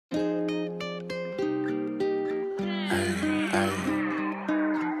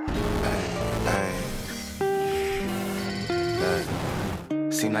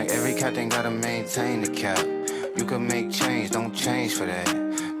Seem like every captain gotta maintain the cap. You can make change, don't change for that.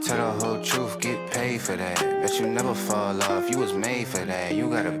 Tell the whole truth, get paid for that. Bet you never fall off, you was made for that. You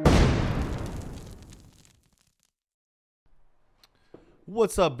gotta.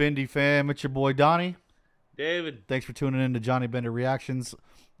 What's up, Bendy fam? It's your boy Donnie. David. Thanks for tuning in to Johnny Bender Reactions.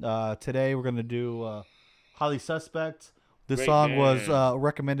 Today we're going to do Highly Suspect. This Great song man. was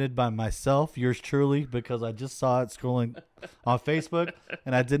recommended by myself, yours truly, because I just saw it scrolling on Facebook,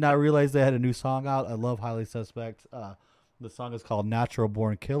 and I did not realize they had a new song out. I love Highly Suspect. The song is called Natural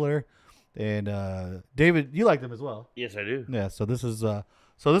Born Killer. And David, you like them as well. Yes, I do. Yeah, so this is this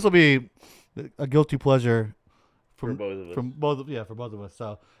will be a guilty pleasure For both of us. For both of us.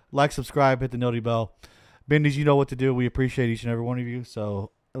 So like, subscribe, hit the noti bell. Bendies, you know what to do. We appreciate each and every one of you.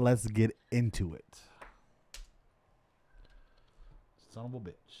 So let's get into it. Son of a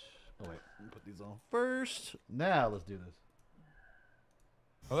bitch. Oh wait, let me put these on first. Now let's do this.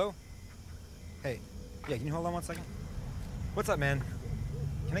 Hello? Hey, yeah, can you hold on 1 second? What's up, man?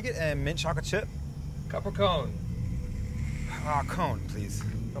 Can I get a mint chocolate chip? Cup or cone? Ah, cone, please.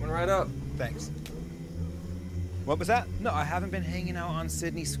 Coming right up. Thanks. What was that? No, I haven't been hanging out on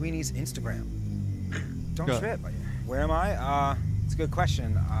Sydney Sweeney's Instagram. Don't Go. trip. Where am I? It's a good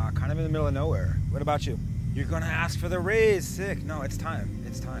question. Kind of in the middle of nowhere. What about you? You're gonna ask for the raise. Sick. No, it's time.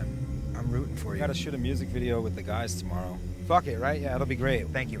 It's time. I'm rooting for you. Gotta shoot a music video with the guys tomorrow. Fuck it, right? Yeah, it'll be great.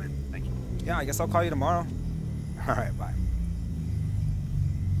 Thank you, man. Thank you. Yeah, I guess I'll call you tomorrow. All right, bye.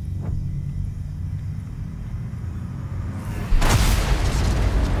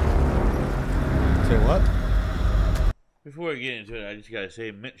 Say what? Before I get into it, I just gotta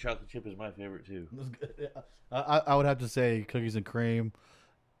say, mint chocolate chip is my favorite too. I would have to say cookies and cream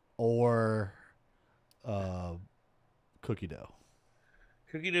or cookie dough.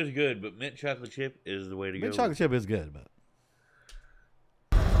 Cookie dough's good, but mint chocolate chip is the way to go. Mint chocolate chip is good, but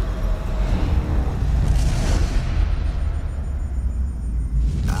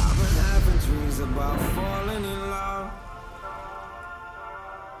I've been having dreams about falling in love.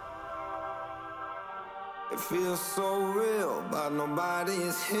 It feels so real, but nobody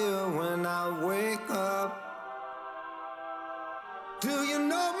is here when I wake up. Do you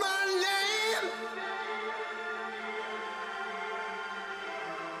know my name?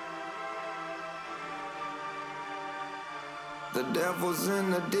 The devil's in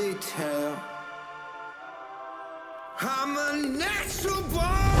the detail. I'm a natural born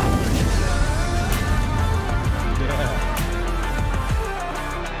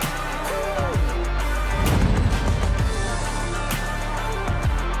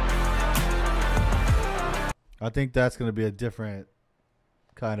I think that's going to be a different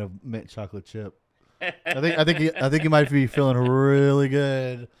kind of mint chocolate chip. I think you might be feeling really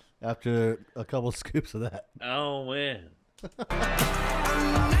good after a couple scoops of that. Oh man.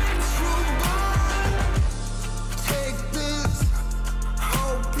 natural born. Take this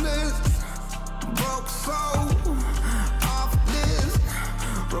hopeless broke soul off this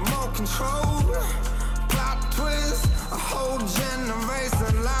remote control plot twist. A whole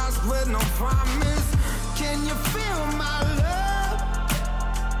generation lost with no promise. Can you feel my love?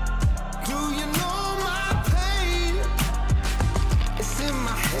 Do you know my pain? It's in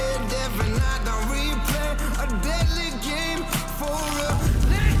my head every night. I replay a deadly game for a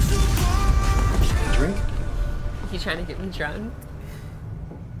natural born. Drink? You trying to get me drunk?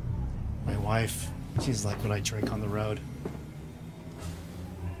 My wife. She's like what I drink on the road.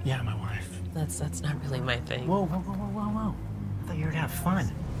 Yeah, my wife. That's not really my thing. Whoa, whoa, whoa, whoa, whoa, whoa. I thought you were to have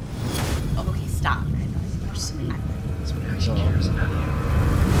fun. Oh, okay, stop. You're sweet. That's what she cares about you.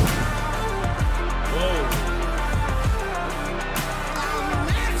 Whoa.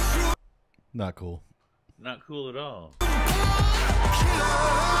 Not cool. Not cool at all.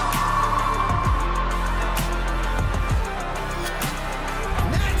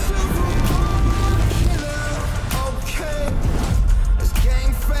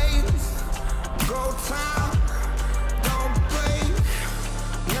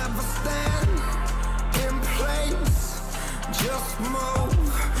 Just move,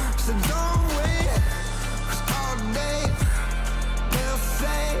 so don't wait, 'cause all day they'll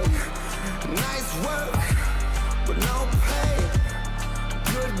say nice work, but no pay.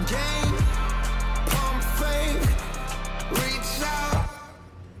 Good game, pump fake, reach out.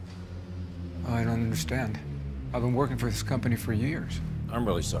 I don't understand. I've been working for this company for years. I'm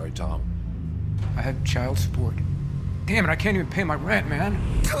really sorry, Tom. I had child support. Damn it, I can't even pay my rent, man.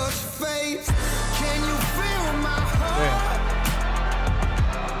 Touch face, can you feel my heart?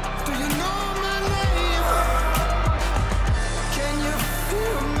 Do you know my name? Can you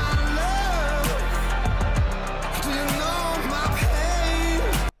feel my love? Do you know my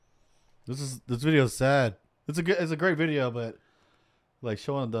pain? This video's sad. It's a great video, but like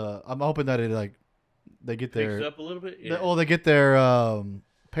showing I'm hoping that it like they get Picks their up a little bit. Yeah. they get their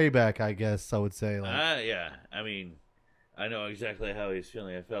payback. I guess I would say. Like, Yeah. I mean, I know exactly how he's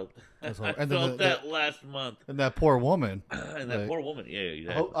feeling. I felt That's I all- and felt then that last month. and that poor woman. And that like, poor woman. Yeah, I,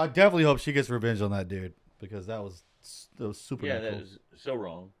 exactly. I definitely hope she gets revenge on that dude because that was super. Yeah, not that cool. is so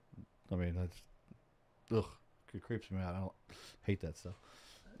wrong. I mean, that's it creeps me out. I don't hate that stuff.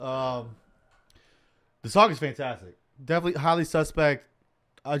 The song is fantastic. Definitely highly suspect.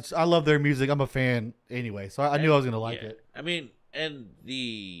 I love their music. I'm a fan anyway, so I knew I was gonna like it. I mean, and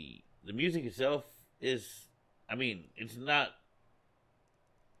the music itself is, I mean, it's not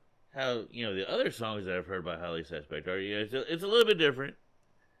how the other songs that I've heard by Highly Suspect are. Yeah, it's a little bit different.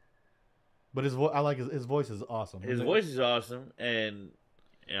 But I like his voice is awesome. His voice is awesome, and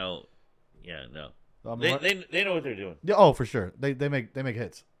yeah, no, they know what they're doing. Yeah, oh, for sure. They make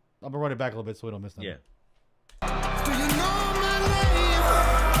hits. I'm gonna run it back a little bit so we don't miss them. Yeah. Do you know my name?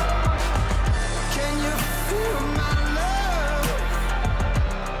 Can you feel my love?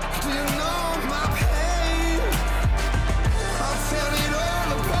 Do you know my pain? I'll tear it all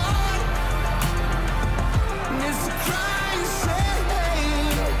apart. And it's a crying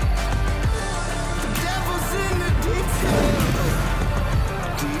shame. The devil's in the details.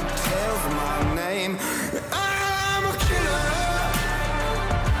 Details my name. I'm a killer.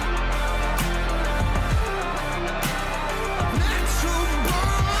 Natural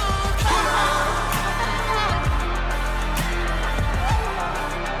born killer.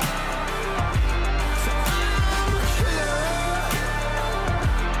 So I'm a killer.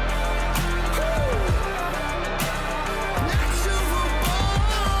 Natural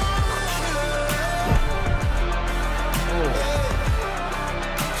born killer.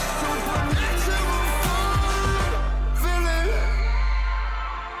 Supernatural villain.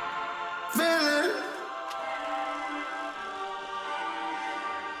 Villain.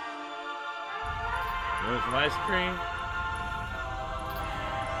 You want some ice cream?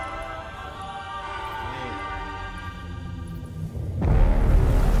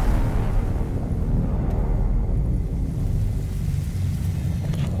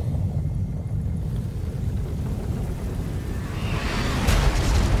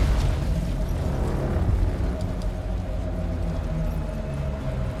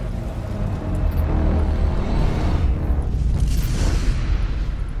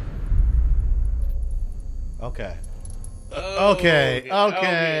 Okay. Oh, Okay.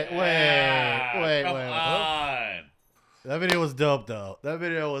 Wait. Come on. That video was dope, though. That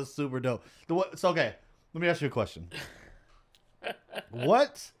video was super dope. So, okay, let me ask you a question.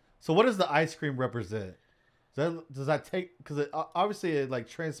 So what does the ice cream represent? Does that take, because obviously it like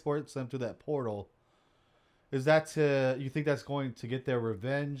transports them to that portal. Is that you think that's going to get their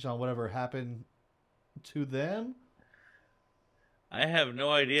revenge on whatever happened to them? I have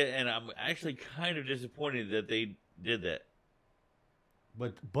no idea, and I'm actually kind of disappointed that they did that.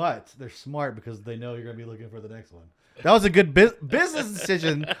 But they're smart because they know you're going to be looking for the next one. That was a good business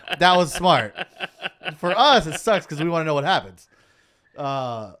decision. That was smart. For us, it sucks because we want to know what happens.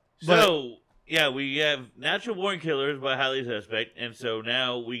 So, yeah, we have Natural Born Killers by Highly Suspect, and so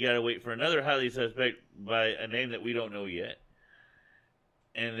now we got to wait for another Highly Suspect by a name that we don't know yet.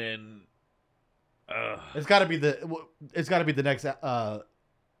 And then it's got to be the next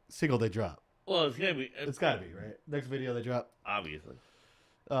single they drop. well, it's going to be It's got to be, right? Next video they drop. obviously.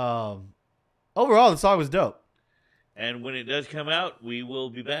 Overall, the song was dope. And when it does come out, we will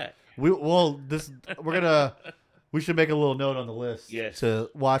be back. We should make a little note on the list Yes. to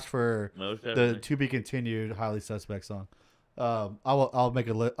watch for Most the definitely. to be continued Highly Suspect song. I'll make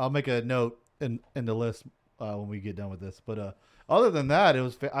a note in the list when we get done with this. But other than that, it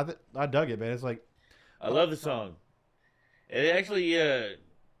was I dug it, man. It's like I love the song. It actually,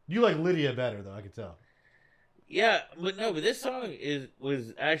 you like Lydia better though. I can tell. yeah, but this song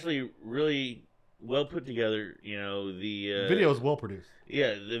was actually really well put together. The Video is well produced.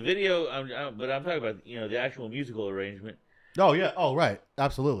 Yeah, the video. But I'm talking about the actual musical arrangement, Oh yeah. Oh right.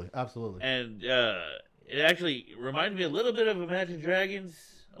 Absolutely. and it actually reminded me a little bit of Imagine Dragons,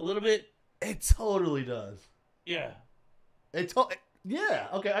 a little bit. It totally does. Yeah, Yeah.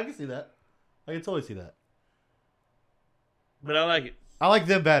 Okay, I can see that. I can totally see that. but I like it. I like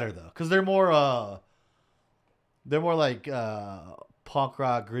them better though, because they're more like punk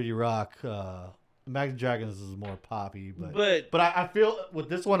rock, gritty rock. Imagine Dragons is more poppy, but I feel with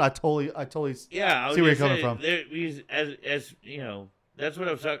this one, I totally Yeah, I was see where you're gonna coming say, from. He's as that's what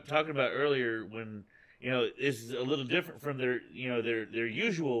I was talking about earlier. When this is a little different from their their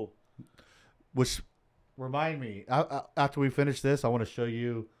usual. Which remind me, after we finish this, I want to show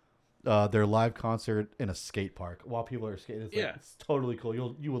you their live concert in a skate park while people are skating. It's, like, it's totally cool.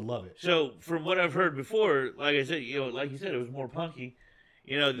 You would love it. So from what I've heard before, like I said, like you said, it was more punky.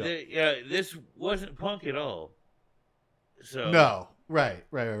 This wasn't punk at all. So no, right.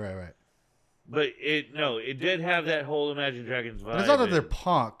 But it did have that whole Imagine Dragons vibe. And it's not that they're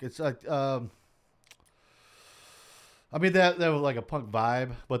punk. It's like, I mean, that was like a punk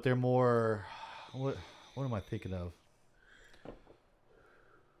vibe, but they're more. What am I thinking of?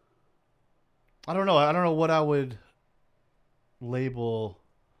 I don't know. I don't know what I would label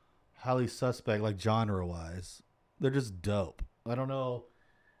Highly Suspect, like, genre-wise. They're just dope. I don't know.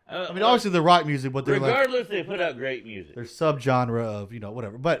 I mean, obviously they're rock music, but they're regardless, they put out great music. They're subgenre of,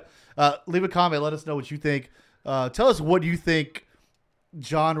 whatever. But leave a comment. Let us know what you think. Tell us what you think,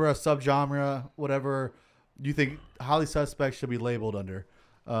 genre, subgenre, whatever you think Highly Suspect should be labeled under.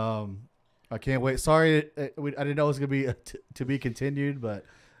 I can't wait. Sorry, I didn't know it was going to be to be continued, but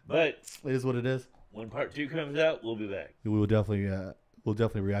it is what it is. When part 2 comes out, we'll be back. We will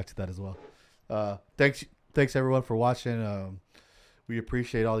definitely react to that as well. Thanks everyone for watching. We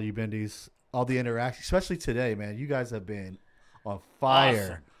appreciate all you bendies, all the interaction, especially today, man. You guys have been on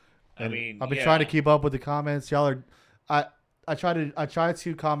fire. Awesome. And I've been trying to keep up with the comments. Y'all are. I try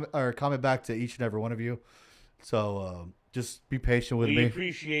to comment back to each and every one of you. So just be patient with me. We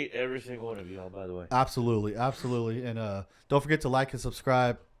appreciate every single one of y'all, by the way. Absolutely. And don't forget to like and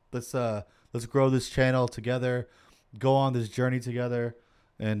subscribe. Let's grow this channel together. Go on this journey together.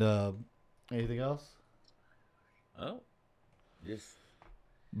 And anything else? Oh, just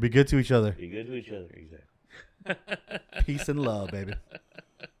be good to each other. Be good to each other, exactly. Peace and love, baby.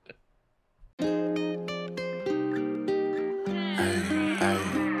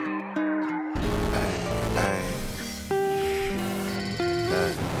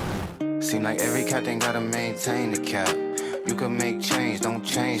 Seem like every captain gotta maintain the cap. You can make change, don't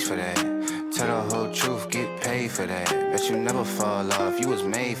change for that. Tell the whole truth, get paid for that. Bet you never fall off, you was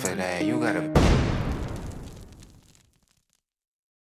made for that. You gotta